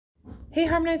Hey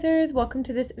Harmonizers, welcome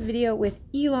to this video with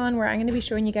Elon where I'm going to be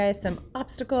showing you guys some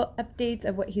obstacle updates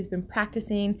of what he's been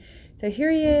practicing. So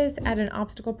here he is at an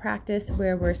obstacle practice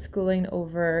where we're schooling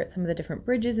over some of the different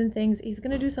bridges and things. He's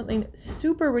going to do something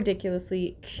super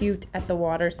ridiculously cute at the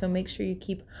water, so make sure you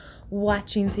keep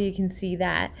watching so you can see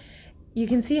that. You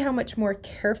can see how much more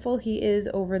careful he is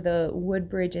over the wood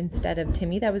bridge instead of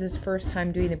Timmy. That was his first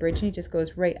time doing the bridge and he just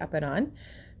goes right up and on.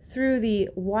 Through the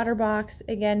water box,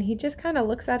 again, he just kind of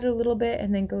looks at it a little bit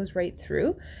and then goes right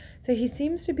through. So he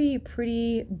seems to be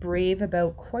pretty brave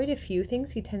about quite a few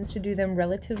things. He tends to do them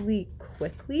relatively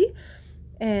quickly.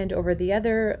 And over the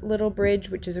other little bridge,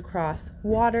 which is across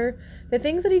water, the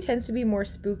things that he tends to be more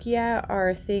spooky at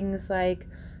are things like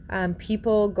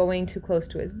people going too close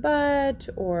to his butt,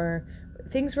 or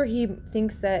things where he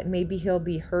thinks that maybe he'll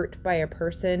be hurt by a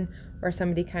person or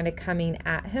somebody kind of coming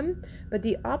at him. But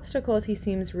the obstacles he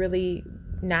seems really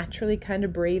naturally kind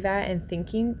of brave at and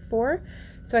thinking for.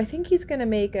 So I think he's going to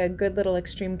make a good little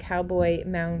extreme cowboy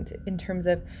mount in terms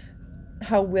of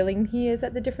how willing he is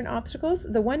at the different obstacles.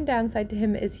 The one downside to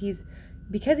him is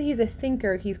because he's a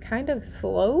thinker, he's kind of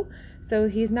slow, so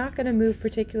he's not going to move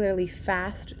particularly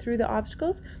fast through the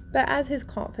obstacles, but as his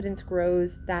confidence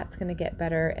grows, that's going to get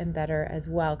better and better as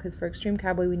well, because for Extreme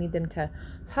Cowboy, we need them to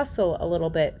hustle a little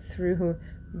bit through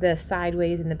the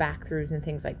sideways and the back throughs and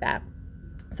things like that.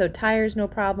 So tires, no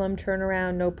problem.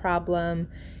 Turnaround, no problem.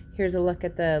 Here's a look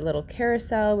at the little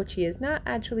carousel, which he is not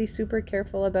actually super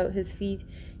careful about his feet.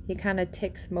 He kind of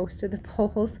ticks most of the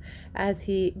poles as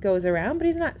he goes around, but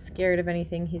he's not scared of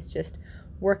anything. He's just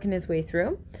working his way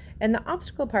through. And the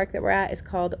obstacle park that we're at is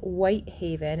called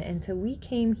Whitehaven. And so we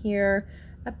came here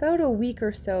about a week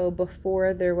or so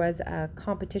before there was a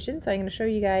competition. So I'm going to show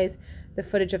you guys the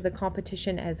footage of the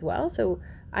competition as well. So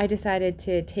I decided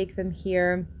to take them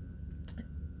here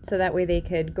so that way they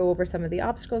could go over some of the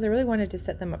obstacles. I really wanted to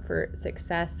set them up for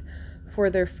success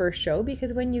for their first show,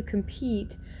 because when you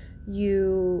compete,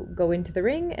 you go into the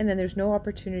ring and then there's no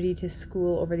opportunity to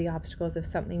school over the obstacles if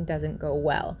something doesn't go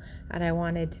well. And I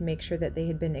wanted to make sure that they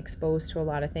had been exposed to a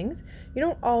lot of things. You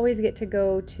don't always get to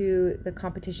go to the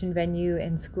competition venue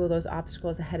and school those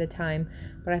obstacles ahead of time,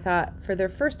 but I thought for their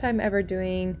first time ever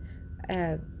doing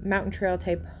a mountain trail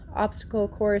type obstacle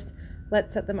course,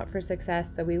 let's set them up for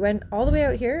success. So we went all the way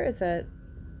out here. It's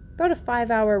about a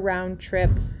 5-hour round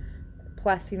trip,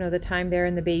 plus, you know, the time there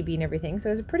and the baby and everything. So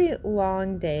it was a pretty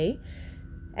long day.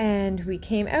 And we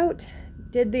came out,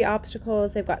 did the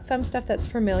obstacles. They've got some stuff that's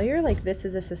familiar, like this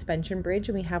is a suspension bridge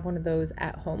and we have one of those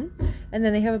at home. And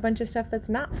then they have a bunch of stuff that's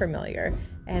not familiar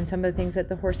and some of the things that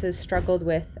the horses struggled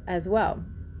with as well.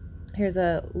 Here's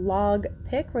a log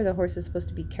pick where the horse is supposed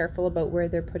to be careful about where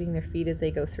they're putting their feet as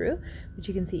they go through, which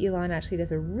you can see Elon actually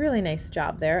does a really nice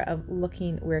job there of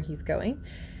looking where he's going.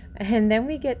 And then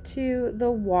we get to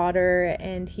the water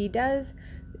and he does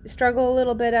struggle a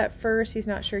little bit at first. He's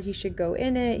not sure he should go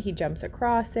in it. He jumps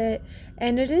across it.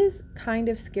 And it is kind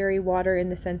of scary water in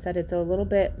the sense that it's a little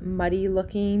bit muddy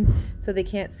looking, so they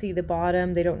can't see the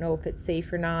bottom. They don't know if it's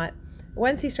safe or not.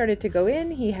 Once he started to go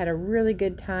in, he had a really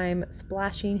good time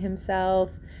splashing himself,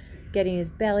 getting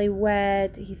his belly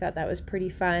wet. He thought that was pretty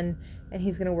fun, and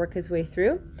he's going to work his way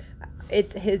through.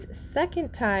 It's his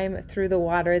second time through the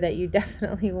water that you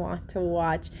definitely want to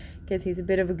watch, because he's a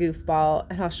bit of a goofball,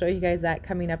 and I'll show you guys that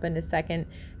coming up in a second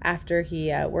after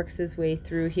he works his way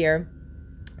through here.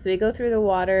 So we go through the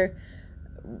water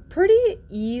pretty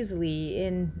easily.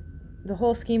 In the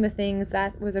whole scheme of things,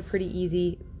 that was a pretty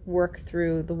easy work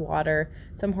through the water.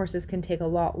 Some horses can take a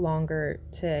lot longer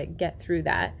to get through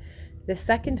that. The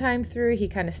second time through, he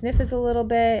kind of sniffs a little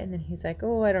bit, and then he's like,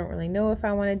 oh, I don't really know if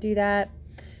I want to do that.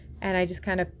 And I just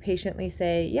kind of patiently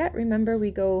say, yeah, remember, we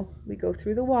go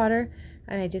through the water,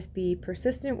 and I just be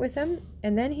persistent with him.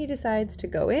 And then he decides to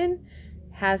go in,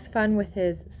 has fun with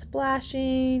his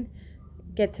splashing,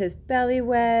 gets his belly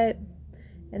wet,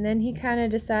 and then he kind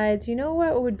of decides, you know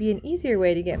what would be an easier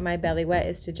way to get my belly wet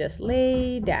is to just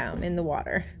lay down in the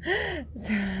water.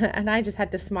 And I just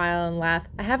had to smile and laugh.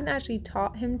 I haven't actually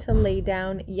taught him to lay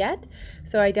down yet,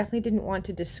 so I definitely didn't want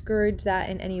to discourage that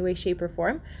in any way, shape, or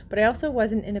form. But I also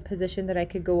wasn't in a position that I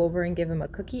could go over and give him a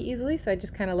cookie easily, so I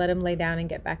just kind of let him lay down and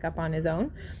get back up on his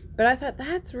own. But I thought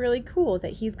that's really cool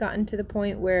that he's gotten to the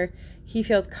point where he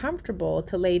feels comfortable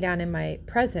to lay down in my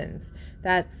presence.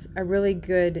 That's a really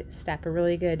good step, a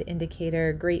really good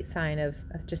indicator, great sign of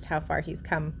just how far he's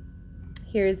come.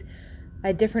 Here's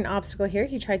a different obstacle here.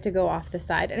 He tried to go off the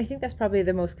side, and I think that's probably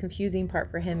the most confusing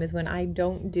part for him, is when I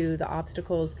don't do the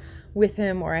obstacles with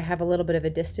him, or I have a little bit of a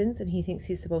distance and he thinks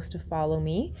he's supposed to follow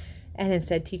me, and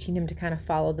instead teaching him to kind of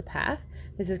follow the path.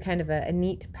 This is kind of a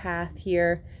neat path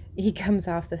here. He comes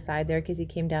off the side there because he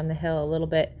came down the hill a little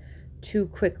bit too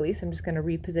quickly. So I'm just going to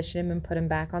reposition him and put him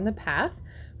back on the path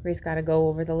where he's got to go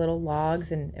over the little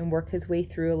logs and work his way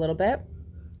through a little bit.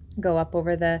 Go up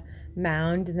over the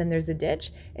mound, and then there's a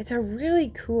ditch. It's a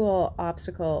really cool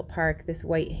obstacle park, this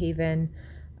Whitehaven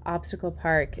obstacle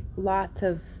park. Lots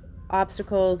of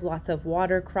obstacles, lots of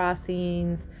water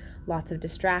crossings, lots of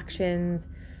distractions.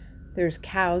 There's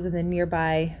cows in the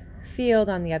nearby field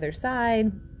on the other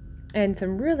side, and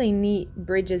some really neat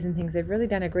bridges and things. They've really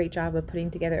done a great job of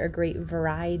putting together a great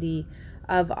variety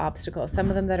of obstacles. Some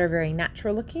of them that are very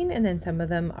natural looking, and then some of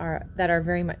them that are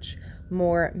very much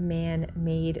more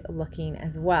man-made looking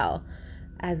as well.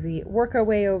 As we work our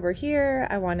way over here,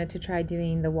 I wanted to try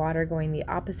doing the water going the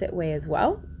opposite way as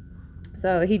well.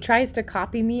 So he tries to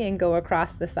copy me and go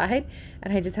across the side,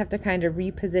 and I just have to kind of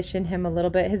reposition him a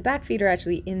little bit. His back feet are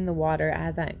actually in the water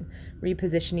as I'm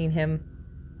repositioning him.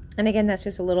 And again, that's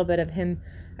just a little bit of him,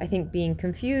 I think, being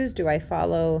confused. Do I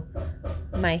follow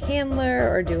my handler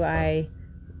or do I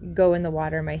go in the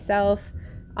water myself?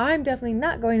 I'm definitely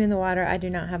not going in the water. I do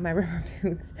not have my rubber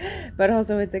boots, but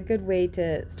also it's a good way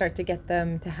to start to get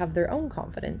them to have their own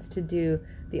confidence to do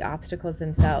the obstacles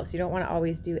themselves. You don't want to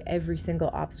always do every single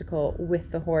obstacle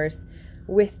with the horse,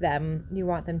 with them. You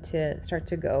want them to start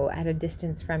to go at a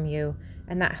distance from you,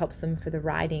 and that helps them for the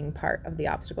riding part of the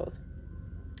obstacles.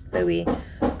 So we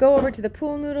go over to the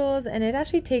pool noodles, and it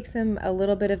actually takes him a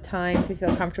little bit of time to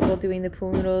feel comfortable doing the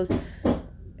pool noodles.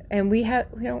 And we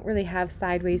don't really have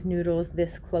sideways noodles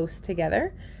this close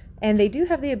together. And they do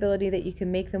have the ability that you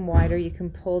can make them wider, you can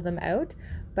pull them out,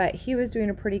 but he was doing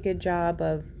a pretty good job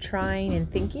of trying and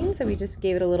thinking, so we just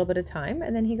gave it a little bit of time,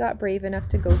 and then he got brave enough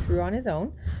to go through on his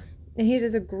own. And he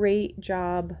does a great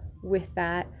job with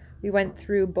that. We went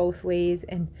through both ways,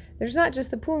 and there's not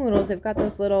just the pool noodles, they've got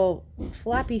those little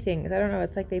flappy things. I don't know,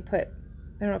 it's like they put,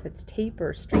 I don't know if it's tape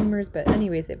or streamers, but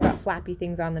anyways, they've got flappy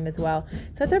things on them as well.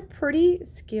 So it's a pretty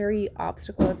scary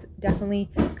obstacle. It's definitely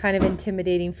kind of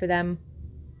intimidating for them.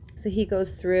 So he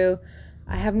goes through,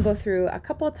 I have him go through a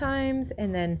couple of times,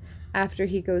 and then after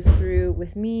he goes through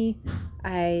with me,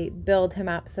 I build him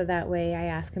up so that way I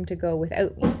ask him to go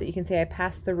without me. So you can say I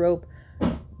passed the rope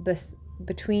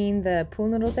between the pool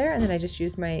noodles there, and then I just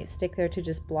used my stick there to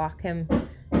just block him,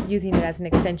 using it as an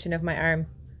extension of my arm.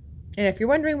 And if you're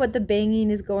wondering what the banging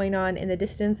is going on in the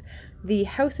distance, the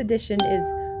house edition is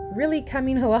really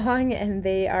coming along, and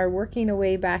they are working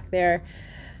away back there.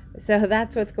 So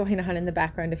that's what's going on in the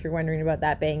background if you're wondering about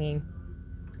that banging.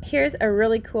 Here's a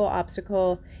really cool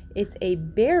obstacle. It's a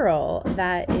barrel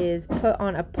that is put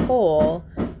on a pole,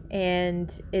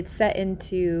 and it's set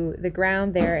into the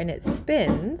ground there, and it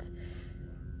spins.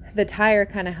 The tire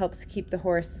kind of helps keep the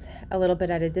horse a little bit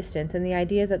at a distance, and the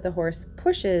idea is that the horse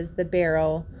pushes the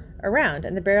barrel around,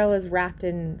 and the barrel is wrapped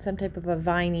in some type of a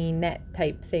viney net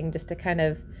type thing, just to kind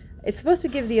of, it's supposed to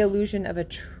give the illusion of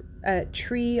a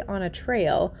tree on a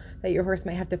trail that your horse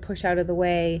might have to push out of the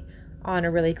way on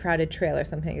a really crowded trail or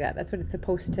something like that. That's what it's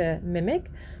supposed to mimic.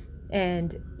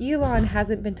 And Elon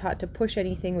hasn't been taught to push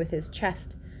anything with his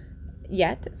chest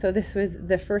yet, so this was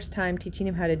the first time teaching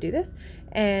him how to do this.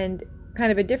 And kind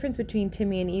of a difference between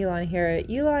Timmy and Elon here.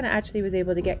 Elon actually was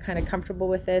able to get kind of comfortable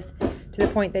with this to the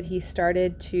point that he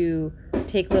started to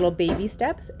take little baby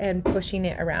steps and pushing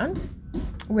it around,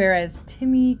 whereas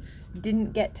Timmy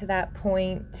didn't get to that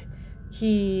point.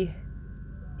 He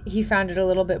found it a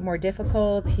little bit more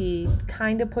difficult. He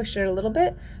kind of pushed it a little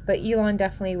bit, but Elon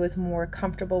definitely was more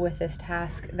comfortable with this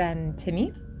task than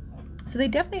Timmy. So they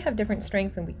definitely have different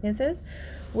strengths and weaknesses,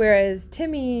 whereas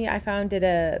Timmy, I found, did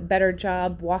a better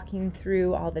job walking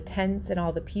through all the tents and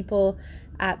all the people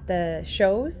at the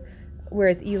shows,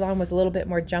 whereas Elon was a little bit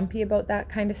more jumpy about that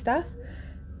kind of stuff.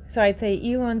 So I'd say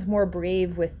Elon's more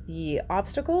brave with the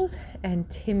obstacles, and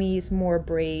Timmy's more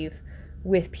brave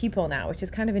with people now, which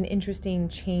is kind of an interesting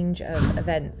change of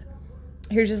events.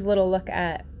 Here's just a little look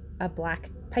at a black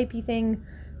pipey thing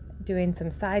doing some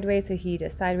sideways. So he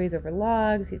does sideways over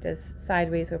logs, he does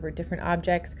sideways over different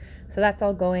objects. So that's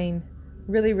all going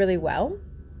really, really well.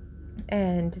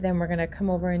 And then we're gonna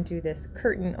come over and do this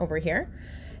curtain over here.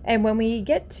 And when we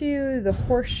get to the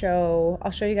horse show, I'll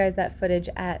show you guys that footage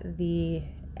at the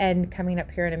end coming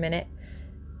up here in a minute.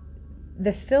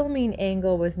 The filming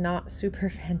angle was not super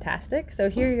fantastic. So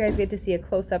here you guys get to see a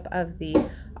close-up of the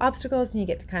obstacles, and you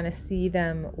get to kind of see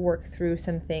them work through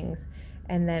some things.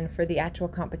 And then for the actual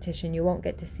competition, you won't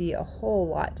get to see a whole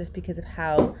lot just because of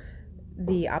how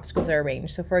the obstacles are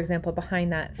arranged. So for example,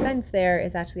 behind that fence there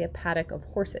is actually a paddock of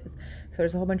horses. So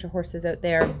there's a whole bunch of horses out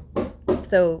there.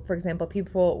 So for example,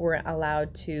 people were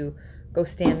allowed to go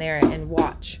stand there and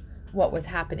watch what was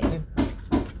happening.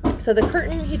 So the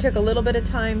curtain, he took a little bit of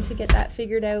time to get that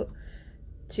figured out,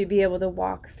 to be able to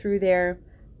walk through there,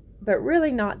 but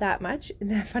really not that much.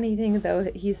 The funny thing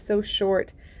though, he's so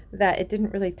short that it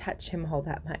didn't really touch him all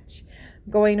that much.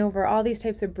 Going over all these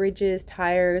types of bridges,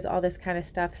 tires, all this kind of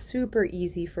stuff, super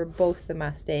easy for both the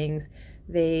Mustangs.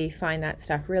 They find that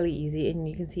stuff really easy, and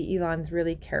you can see Elon's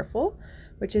really careful,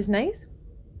 which is nice.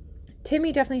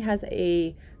 Timmy definitely has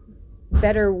a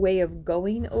better way of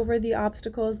going over the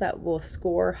obstacles that will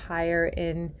score higher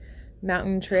in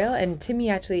mountain trail, and Timmy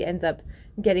actually ends up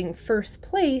getting first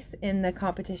place in the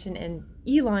competition, and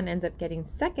Elon ends up getting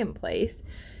second place.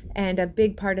 And a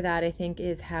big part of that, I think,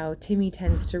 is how Timmy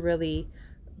tends to really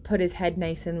put his head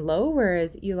nice and low,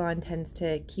 whereas Elon tends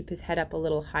to keep his head up a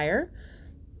little higher.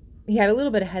 He had a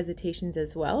little bit of hesitations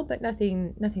as well, but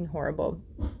nothing horrible.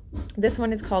 This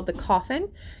one is called the coffin.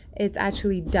 It's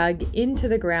actually dug into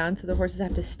the ground, so the horses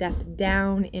have to step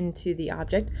down into the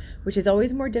object, which is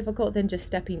always more difficult than just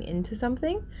stepping into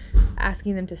something.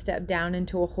 Asking them to step down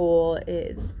into a hole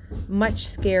is much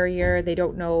scarier. They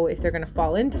don't know if they're going to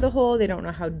fall into the hole. They don't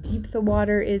know how deep the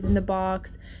water is in the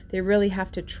box. They really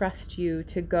have to trust you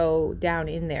to go down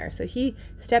in there. So he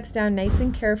steps down nice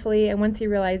and carefully, and once he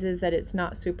realizes that it's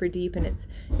not super deep and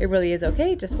it really is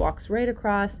okay, just walks right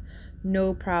across,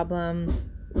 no problem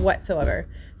whatsoever.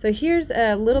 So here's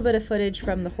a little bit of footage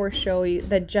from the horse show.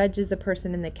 The judge is the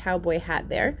person in the cowboy hat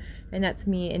there, and that's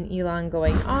me and Elon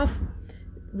going off.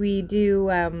 We do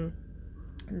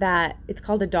that, it's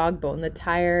called a dog bone, the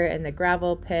tire and the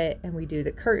gravel pit, and we do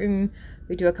the curtain.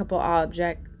 We do a couple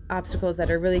obstacles that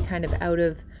are really kind of out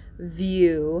of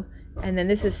view, and then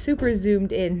this is super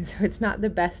zoomed in, so it's not the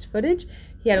best footage.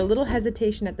 He had a little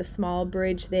hesitation at the small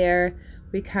bridge there.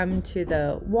 We come to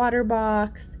the water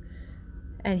box,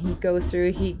 and he goes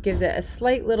through, he gives it a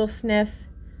slight little sniff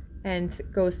and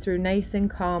goes through nice and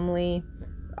calmly.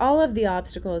 All of the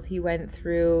obstacles he went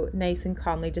through nice and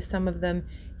calmly. Just some of them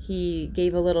he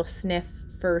gave a little sniff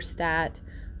first at,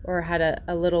 or had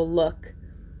a little look.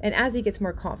 And as he gets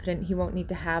more confident, he won't need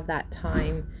to have that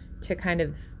time to kind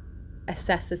of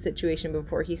assess the situation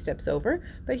before he steps over.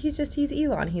 But he's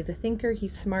Elon. He's a thinker,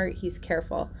 he's smart, he's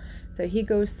careful. So he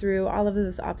goes through all of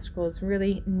those obstacles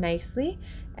really nicely,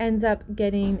 ends up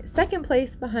getting second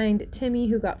place behind Timmy,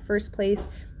 who got first place.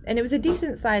 And it was a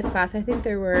decent sized class. I think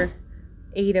there were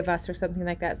 8 of us or something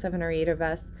like that, 7 or 8 of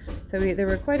us. So there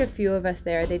were quite a few of us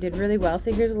there. They did really well.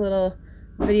 So here's a little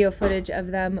video footage of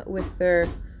them with their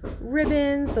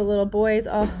ribbons, the little boys.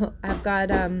 I've got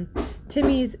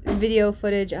Timmy's video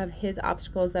footage of his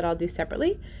obstacles that I'll do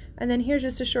separately. And then here's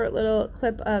just a short little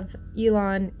clip of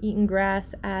Elon eating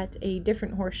grass at a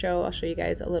different horse show. I'll show you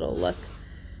guys a little look.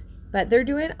 But they're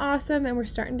doing awesome, and we're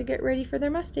starting to get ready for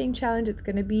their Mustang challenge. It's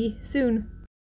going to be soon.